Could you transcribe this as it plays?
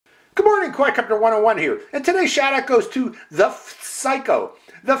Morning, Quadcopter 101 here, and today's shout out goes to the Psycho.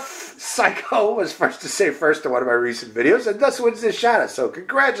 The Psycho was first to say first in one of my recent videos, and thus wins this shout out, so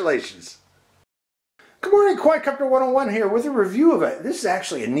congratulations. Good morning, Quadcopter 101 here with a review of it. This is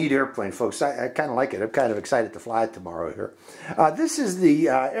actually a neat airplane, folks. I kind of like it. I'm kind of excited to fly it tomorrow here. This is the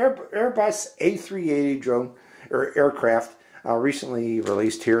Airbus A380 drone, or aircraft, recently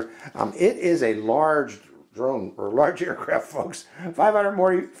released here. It is a large drone, or large aircraft, folks.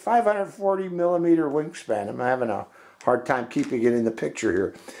 540 millimeter wingspan. I'm having a hard time keeping it in the picture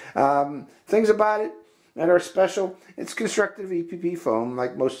here. Things about it that are special: it's constructed of EPP foam,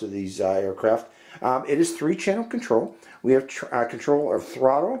 like most of these aircraft. It is 3-channel control. We have control of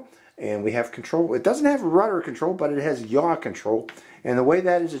throttle, and we have control. It doesn't have rudder control, but it has yaw control. And the way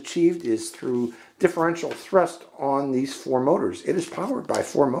that is achieved is through differential thrust on these 4 motors. It is powered by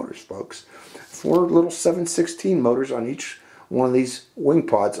 4 motors, folks. 4 little 7/16 motors on each one of these wing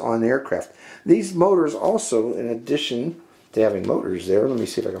pods on the aircraft. These motors also, in addition to having motors there, let me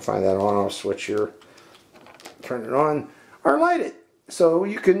see if I can find that on-off switch here. Turn it on, are lighted. So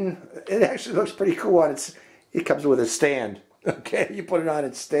you can, it actually looks pretty cool on its, it comes with a stand. Okay, you put it on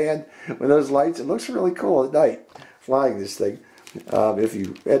its stand with those lights. It looks really cool at night, flying this thing. If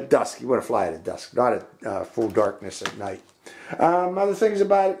you, at dusk, you want to fly it at dusk, not at full darkness at night. Other things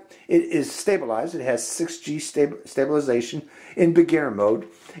about it, it is stabilized. It has 6G stabilization in beginner mode,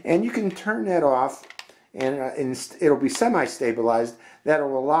 and you can turn that off, and it'll be semi-stabilized.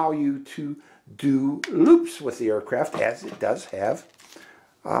 That'll allow you to do loops with the aircraft, as it does have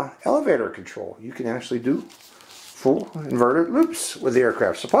elevator control. You can actually do full inverted loops with the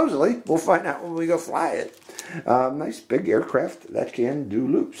aircraft. Supposedly, we'll find out when we go fly it. Nice big aircraft that can do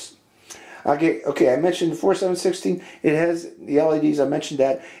loops. Okay, I mentioned the 4716. It has the LEDs. I mentioned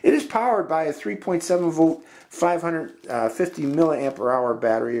that. It is powered by a 3.7 volt, 550 milliamp hour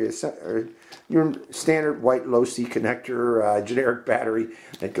battery. Your standard white low C connector, generic battery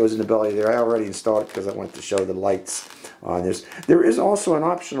that goes in the belly there. I already installed it because I wanted to show the lights on this. There is also an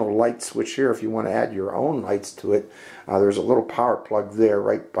optional light switch here if you want to add your own lights to it. There's a little power plug there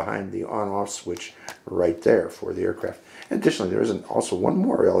right behind the on-off switch right there for the aircraft. Additionally, there is also one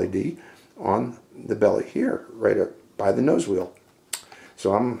more LED on the belly here, right up by the nose wheel.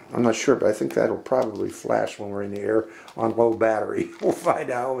 So I'm not sure, but I think that'll probably flash when we're in the air on low battery. We'll find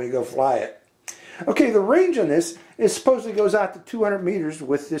out when we go fly it. Okay, the range on this is supposedly goes out to 200 meters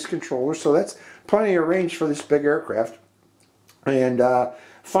with this controller, so that's plenty of range for this big aircraft. And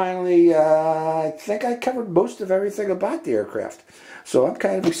finally, I think I covered most of everything about the aircraft. So I'm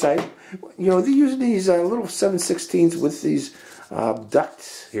kind of excited. You know, they use these little 7/16s with these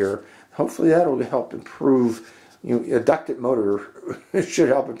ducts here. Hopefully that'll help improve, you know, a ducted motor should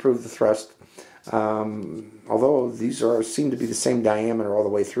help improve the thrust. Although these seem to be the same diameter all the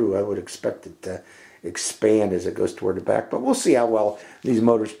way through, I would expect it to expand as it goes toward the back. But we'll see how well these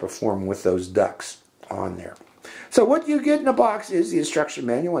motors perform with those ducts on there. So what you get in the box is the instruction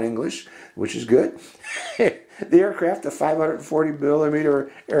manual in English, which is good. The aircraft, a 540 millimeter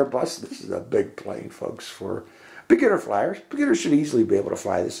Airbus. This is a big plane, folks, for beginner flyers. Beginners should easily be able to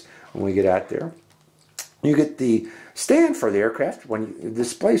fly this when we get out there. You get the stand for the aircraft,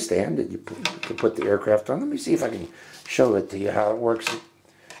 display stand that you can put the aircraft on. Let me see if I can show it to you how it works.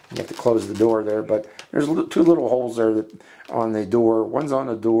 You have to close the door there, but there's 2 little holes there on the door. One's on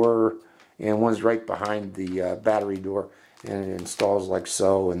the door, and one's right behind the battery door, and it installs like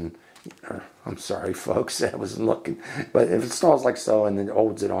so. And I'm sorry, folks, I wasn't looking, but it installs like so, and then it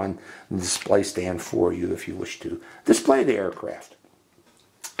holds it on the display stand for you if you wish to display the aircraft.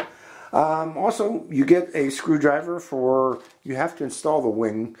 Also, you get a screwdriver you have to install the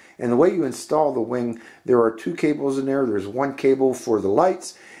wing, and the way you install the wing, there are 2 cables in there. There's 1 cable for the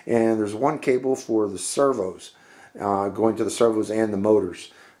lights, and there's 1 cable for the servos, going to the servos and the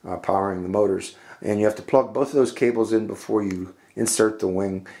motors, powering the motors. And you have to plug both of those cables in before you insert the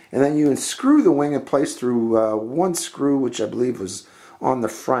wing. And then you unscrew the wing in place through 1 screw, which I believe was on the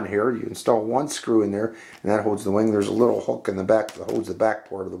front here. You install 1 screw in there, and that holds the wing. There's a little hook in the back that holds the back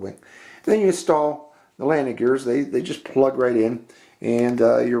part of the wing. And then you install the landing gears. They just plug right in, and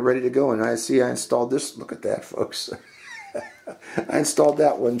you're ready to go. And I installed this. Look at that, folks. I installed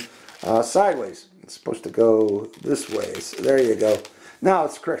that one sideways. It's supposed to go this way. So there you go. Now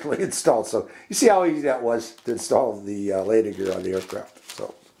it's correctly installed. So you see how easy that was to install the landing gear on the aircraft.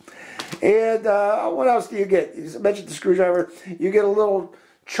 So. And what else do you get? I mentioned the screwdriver. You get a little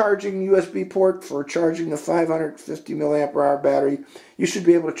charging USB port for charging the 550 milliamp hour battery. You should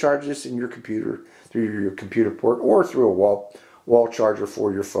be able to charge this in your computer through your computer port or through a wall charger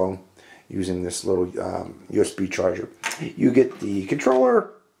for your phone using this little USB charger. You get the controller,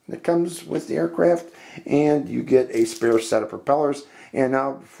 that comes with the aircraft, and you get a spare set of propellers. And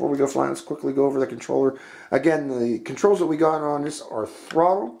now, before we go flying, let's quickly go over the controller. Again, the controls that we got on this are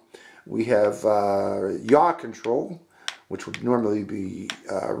throttle. We have yaw control, which would normally be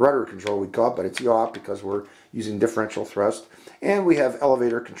rudder control, we'd call it, but it's yaw because we're using differential thrust. And we have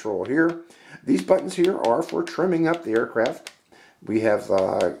elevator control here. These buttons here are for trimming up the aircraft. We have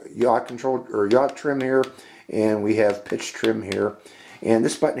yaw control, or yaw trim here, and we have pitch trim here. And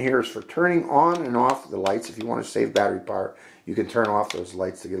this button here is for turning on and off the lights. If you want to save battery power, you can turn off those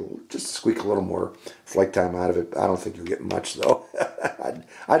lights to get just squeak a little more flight time out of it. I don't think you'll get much though.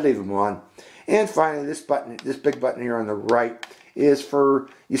 I'd leave them on. And finally, this button, this big button here on the right, is for,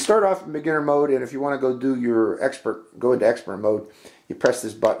 you start off in beginner mode, and if you want to go do your expert, go into expert mode, you press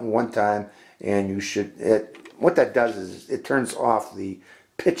this button one time, and you should, what that does is it turns off the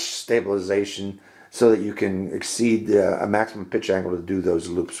pitch stabilization so that you can exceed a maximum pitch angle to do those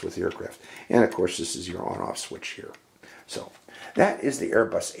loops with the aircraft. And of course, this is your on-off switch here. So that is the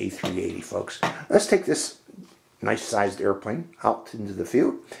Airbus A380, folks. Let's take this nice sized airplane out into the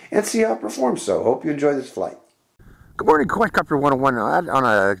field and see how it performs. So hope you enjoy this flight. Good morning, Quadcopter 101 on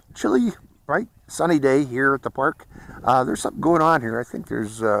a chilly, bright, sunny day here at the park. There's something going on here. I think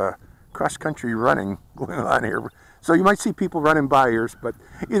there's cross-country running going on here. So you might see people running by here, but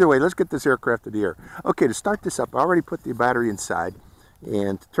either way, let's get this aircraft in the air. Okay, to start this up, I already put the battery inside,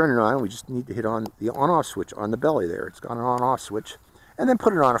 and to turn it on, we just need to hit on the on-off switch on the belly there. It's got an on-off switch, and then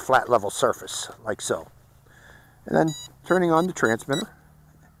put it on a flat level surface, like so. And then turning on the transmitter,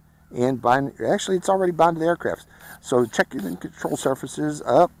 and bind, actually it's already bound to the aircraft. So check your control surfaces,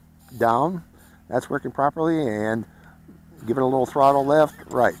 up, down, that's working properly, and give it a little throttle left,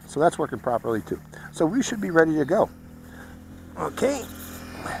 right. So that's working properly too. So we should be ready to go. Okay.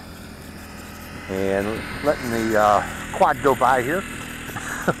 And letting the quad go by here.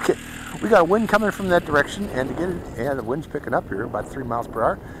 Okay. We got a wind coming from that direction, and to get it, and the wind's picking up here about 3 miles per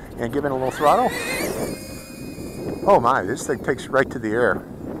hour, and giving it a little throttle. Oh my, this thing takes right to the air.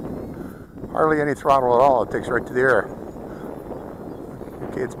 Hardly any throttle at all, it takes right to the air.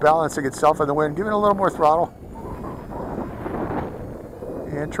 Okay, it's balancing itself in the wind. Give it a little more throttle.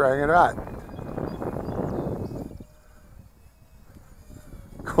 And trying it out.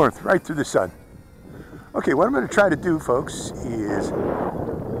 Going right through the sun. Okay, what I'm going to try to do, folks, is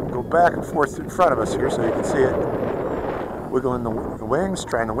go back and forth in front of us here so you can see it. Wiggling the wings,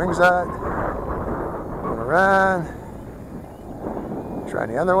 trying the wings out. Going around. Trying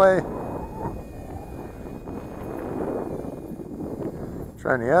the other way.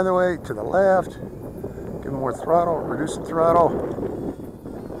 Trying the other way, to the left. Give more throttle, reduce the throttle.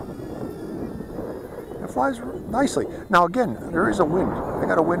 Flies nicely. Now again, there is a wind. I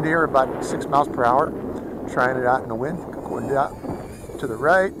got a wind here about 6 miles per hour. Trying it out in the wind. Going down to the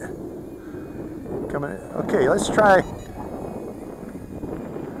right. Coming in. Okay, let's try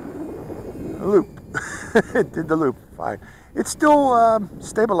a loop. It did the loop fine. It's still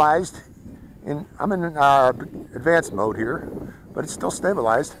stabilized. I'm in advanced mode here, but it's still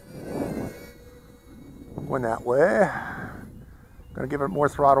stabilized. Going that way. Gonna give it more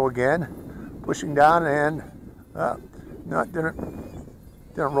throttle again. Pushing down, and no, it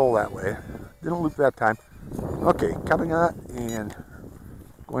didn't roll that way. Didn't loop that time. Okay, coming out and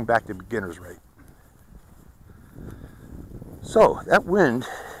going back to beginner's rate. So that wind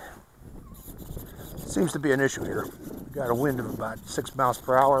seems to be an issue here. We've got a wind of about 6 miles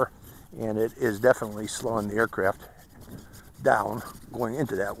per hour, and it is definitely slowing the aircraft down going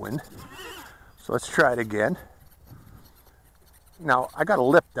into that wind. So let's try it again. Now, I got a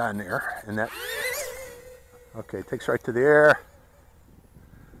lip down there, and that, okay, it takes right to the air.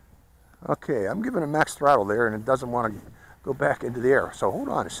 Okay, I'm giving it max throttle there, and it doesn't want to go back into the air. So hold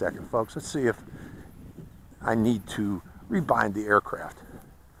on a second, folks. Let's see if I need to rebind the aircraft.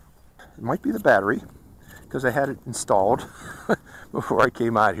 It might be the battery, because I had it installed before I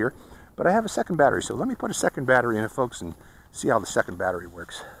came out here. But I have a second battery, so let me put a second battery in it, folks, and see how the second battery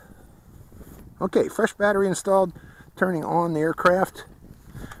works. Okay, fresh battery installed. Turning on the aircraft,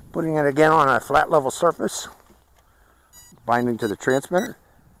 putting it again on a flat level surface, binding to the transmitter,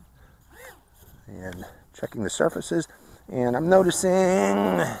 and checking the surfaces. And I'm noticing,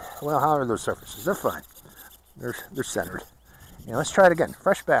 well, how are those surfaces? They're fine. They're centered. And let's try it again.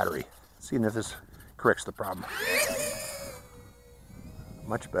 Fresh battery. Seeing if this corrects the problem.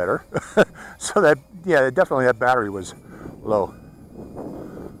 Much better. So that, yeah, definitely that battery was low.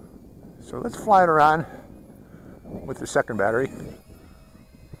 So let's fly it around with the second battery.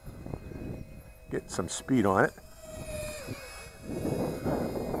 Get some speed on it.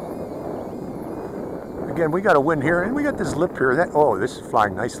 again, we got a wind here, and we got this lip here. Oh, this is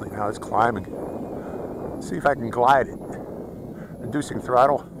flying nicely now. It's climbing. Let's see if I can glide it. Reducing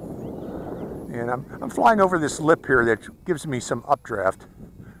throttle. And I'm flying over this lip here that gives me some updraft.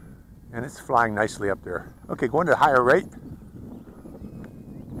 And it's flying nicely up there. Okay, going to higher rate.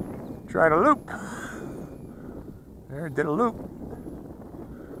 Try to loop. There, did a loop.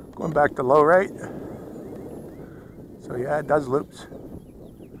 Going back to low rate. So yeah, it does loops.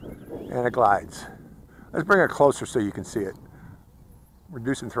 And it glides. Let's bring it closer so you can see it.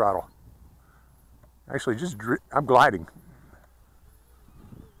 Reducing throttle. Actually, I'm gliding.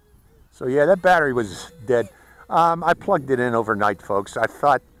 So yeah, that battery was dead. I plugged it in overnight, folks. I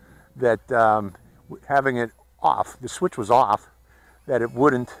thought that having it off, the switch was off, that it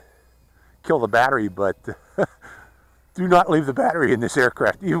wouldn't kill the battery, but do not leave the battery in this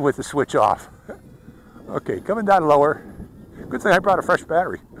aircraft, even with the switch off. Okay, coming down lower. Good thing I brought a fresh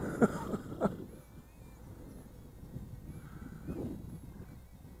battery.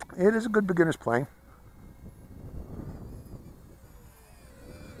 It is a good beginner's plane.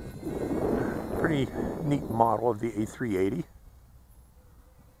 Pretty neat model of the A380.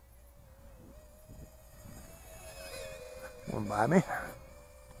 One by me.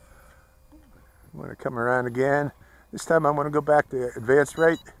 I'm going to come around again. This time I'm going to go back to advanced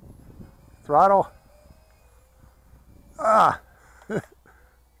rate. Throttle.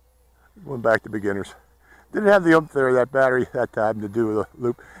 Going back to beginners. Didn't have the oomph there, that battery, that time to do the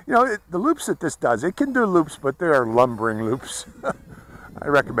loop. You know, the loops that this does, it can do loops, but they are lumbering loops. I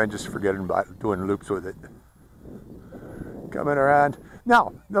recommend just forgetting about doing loops with it. Coming around.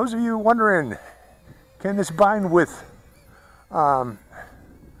 Now, those of you wondering, can this bind with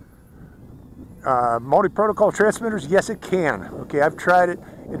multi-protocol transmitters? Yes, it can. Okay, I've tried it.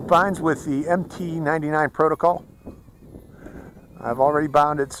 It binds with the MT99 protocol. I've already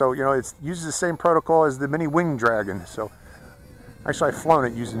bound it, so you know it uses the same protocol as the Mini Wing Dragon. So actually, I've flown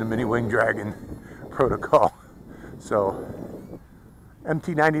it using the Mini Wing Dragon protocol. So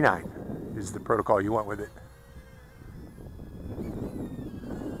MT99 is the protocol you want with it.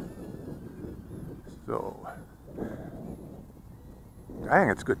 So I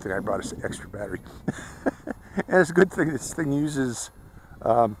think it's a good thing I brought an extra battery. And it's a good thing this thing uses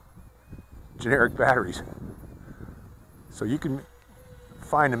generic batteries. So you can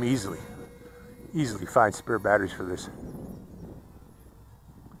find them easily find spare batteries for this.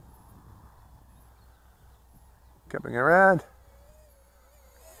 Coming around.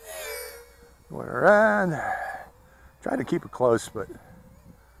 Going around. Trying to keep it close, but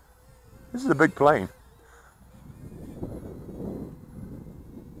this is a big plane.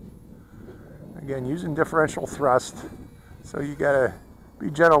 Again, using differential thrust, so you gotta be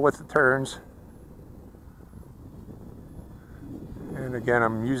gentle with the turns. And again,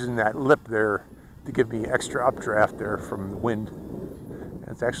 I'm using that lip there to give me extra updraft there from the wind. And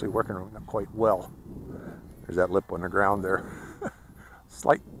it's actually working quite well. There's that lip on the ground there.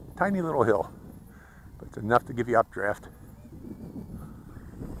 Slight, tiny little hill, but it's enough to give you updraft.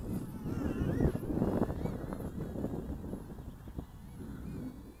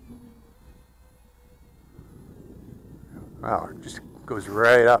 Wow, it just goes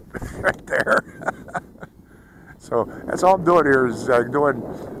right up, right there. So that's all I'm doing here is doing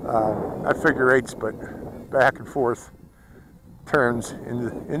not figure eights, but back and forth turns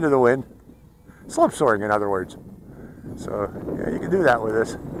into the wind. Slope soaring, in other words. So yeah, you can do that with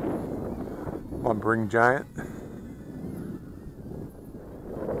this lumbering giant.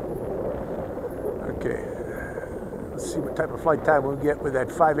 Okay, let's see what type of flight time we'll get with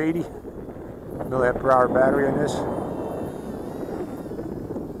that 580 milliamp per hour battery on this.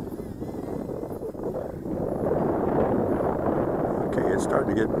 It's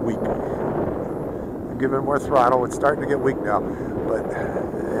starting to get weak. I'm giving it more throttle. It's starting to get weak now, but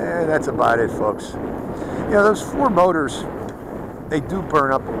that's about it, folks. You know, those four motors, they do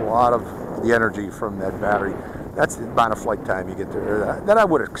burn up a lot of the energy from that battery. That's the amount of flight time you get there that I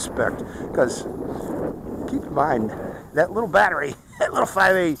would expect, because keep in mind that little battery, that little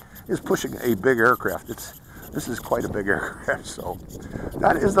 580 is pushing a big aircraft. This is quite a big aircraft. So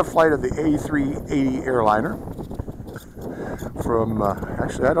that is the flight of the A380 airliner. From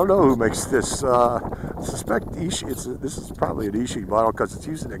actually, I don't know who makes this. I suspect Ishii. This is probably an Ishii model because it's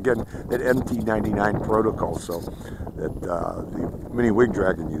using again that MT99 protocol. So that the Mini Wing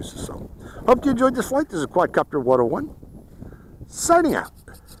Dragon uses. So hope you enjoyed this flight. This is Quadcopter 101 signing out.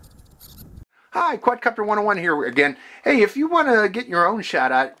 Hi, Quadcopter 101 here again, Hey, if you want to get your own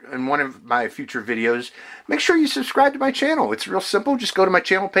shout out in one of my future videos, make sure you subscribe to my channel. It's real simple. Just go to my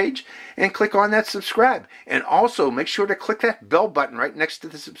channel page and click on that subscribe. And also make sure to click that bell button right next to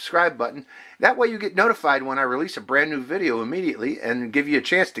the subscribe button. That way you get notified when I release a brand new video immediately and give you a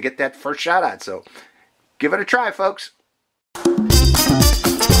chance to get that first shout out. So give it a try, folks.